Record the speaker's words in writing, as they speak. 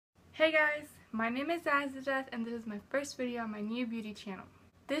Hey guys, my name is Azyadeth and this is my first video on my new beauty channel.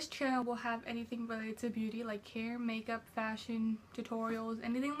 This channel will have anything related to beauty like hair, makeup, fashion, tutorials,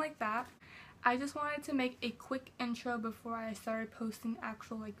 anything like that. I just wanted to make a quick intro before I started posting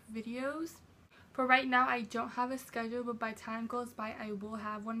actual videos. For right now I don't have a schedule, but by time goes by I will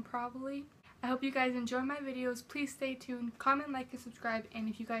have one probably. I hope you guys enjoy my videos. Please stay tuned, comment, like, and subscribe, and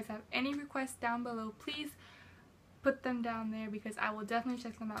if you guys have any requests down below, please put them down there because I will definitely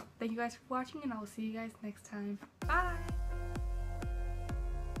check them out. Thank you guys for watching and I will see you guys next time. Bye!